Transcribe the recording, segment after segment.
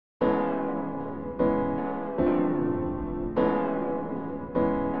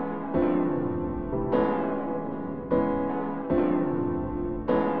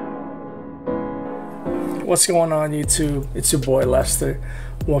What's going on YouTube? It's your boy Lester.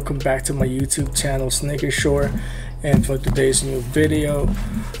 Welcome back to my YouTube channel Sneaker Shore, and for today's new video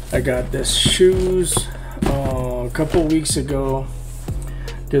I got this shoes a couple weeks ago,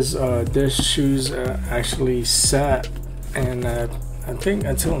 because this shoes actually sat, and I think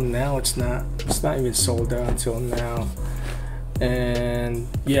until now it's not even sold out until now. And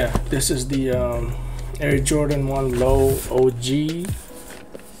yeah, this is the Air Jordan 1 Low OG.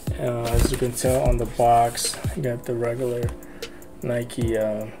 As you can tell on the box, you got the regular Nike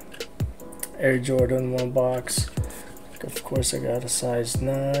Air Jordan 1 box. Of course I got a size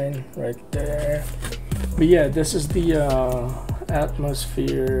 9 right there. But yeah, this is the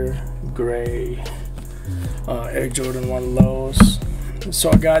Atmosphere Gray Air Jordan 1 Lows.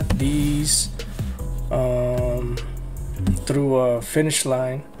 So I got these through a Finish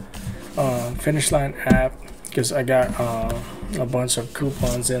Line app, because I got a bunch of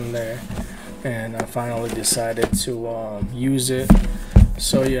coupons in there, and I finally decided to use it.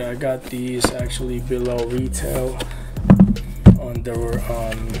 So yeah, I got these actually below retail on their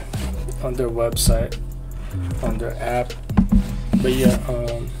website, on their app. But yeah,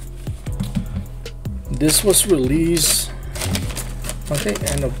 this was released I think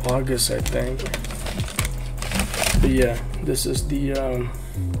end of August, I think. But yeah, this is the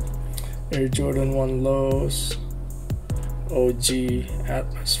Air Jordan 1 Lows OG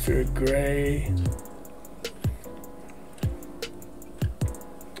Atmosphere Gray.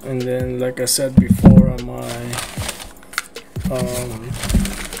 And then, like I said before on my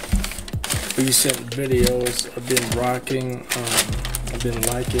recent videos, I've been rocking, I've been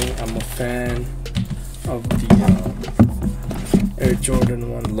liking, I'm a fan of the Air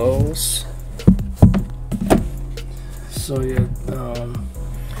Jordan 1 Lows. So yeah,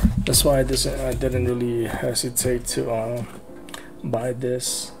 that's why I didn't really hesitate to buy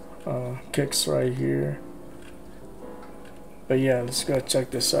this kicks right here. But yeah, let's go check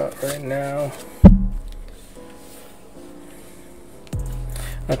this out right now.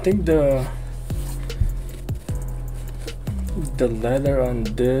 I think the leather on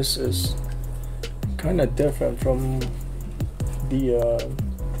this is kind of different from the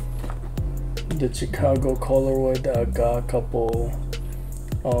Chicago colorway that I got a couple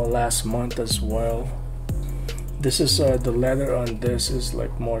last month as well. This is the leather on this is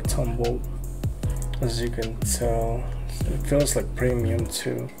like more tumbled, as you can tell. It feels like premium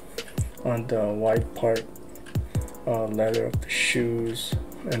too on the white part leather of the shoes.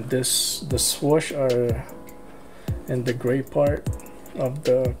 And the swoosh are in the gray part of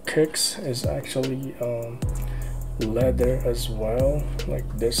the kicks is actually leather as well,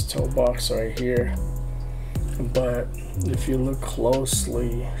 like this toe box right here. But if you look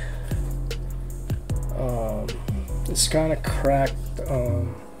closely, it's kind of cracked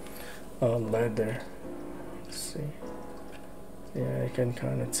leather. Let's see. Yeah, you can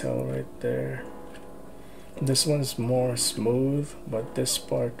kind of tell right there. This one's more smooth, but this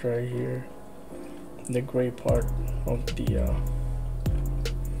part right here, the gray part of the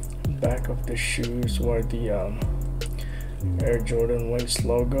back of the shoes where the Air Jordan Wings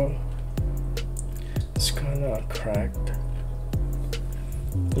logo, it's kind of cracked.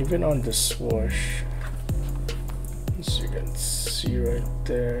 Even on the swoosh, as you can see right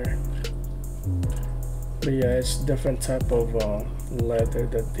there. But yeah, it's different type of leather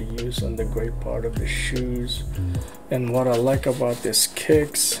that they use on the gray part of the shoes. And what I like about this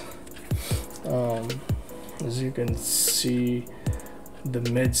kicks, as you can see, the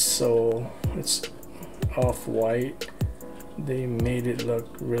midsole, it's off-white. They made it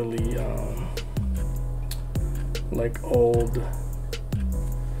look really like old,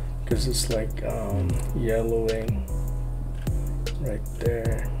 because it's like yellowing right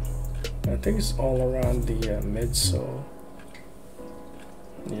there. I think it's all around the midsole.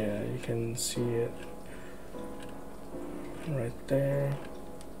 Yeah, you can see it right there.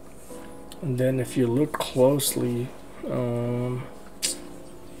 And then if you look closely, I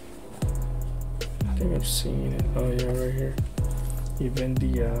think I've seen it. Oh yeah, right here. Even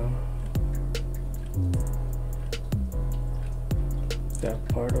the that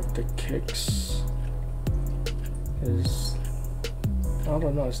part of the kicks is, I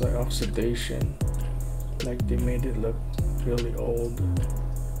don't know, it's like oxidation. Like they made it look really old,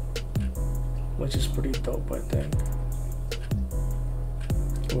 which is pretty dope, I think.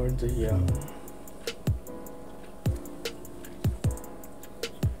 Where the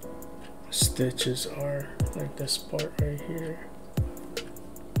stitches are, like this part right here.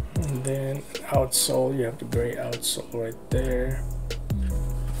 And then outsole, you have the gray outsole right there.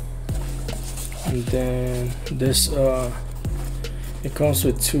 And then this It comes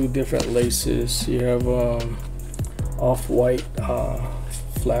with two different laces. You have off-white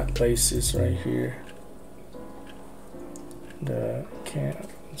flat laces right here. The can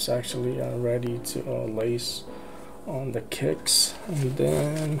it's actually ready to lace on the kicks, and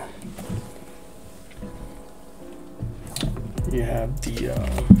then you have the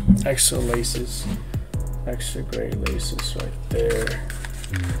extra laces, extra gray laces right there.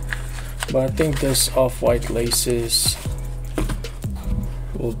 But I think this off-white laces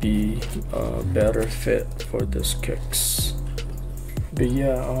will be a better fit for this kicks. But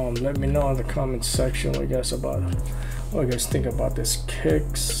yeah, let me know in the comment section what you guys think about this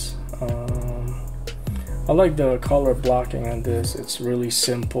kicks. I like the color blocking on this. It's really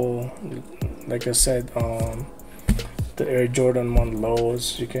simple. Like I said, the Air Jordan 1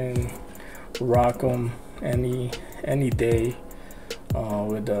 lows, you can rock them any day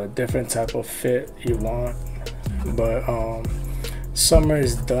with a different type of fit you want. But summer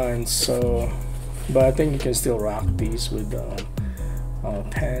is done, so but I think you can still rock these with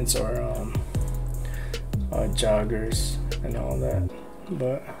pants or joggers and all that.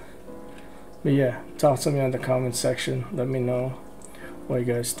 But yeah, talk to me in the comment section. Let me know what you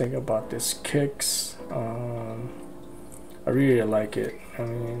guys think about this kicks. I really like it. I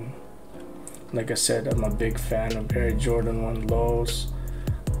mean, like I said, I'm a big fan of Air Jordan 1 lows.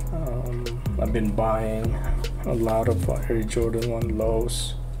 I've been buying a lot of Air Jordan 1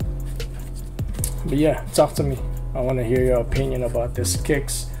 lows. But yeah, talk to me. I want to hear your opinion about this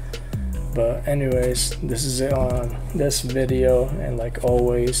kicks. But anyways, this is it on this video, and like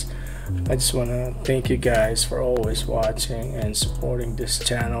always, I just want to thank you guys for always watching and supporting this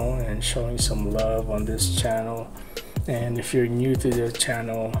channel and showing some love on this channel. And if you're new to the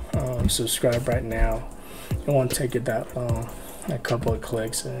channel, subscribe right now. It won't take it that long, a couple of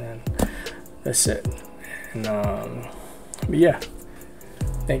clicks, and that's it. And but yeah,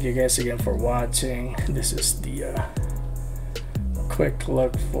 thank you guys again for watching. This is the quick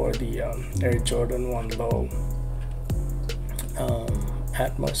look for the Air Jordan 1 low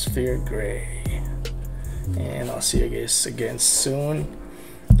atmosphere gray, and I'll see you guys again soon.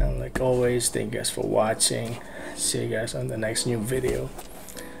 And like always, thank you guys for watching. See you guys on the next new video.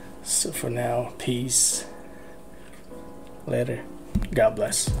 So for now, peace. Later. God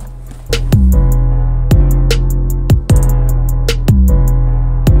bless.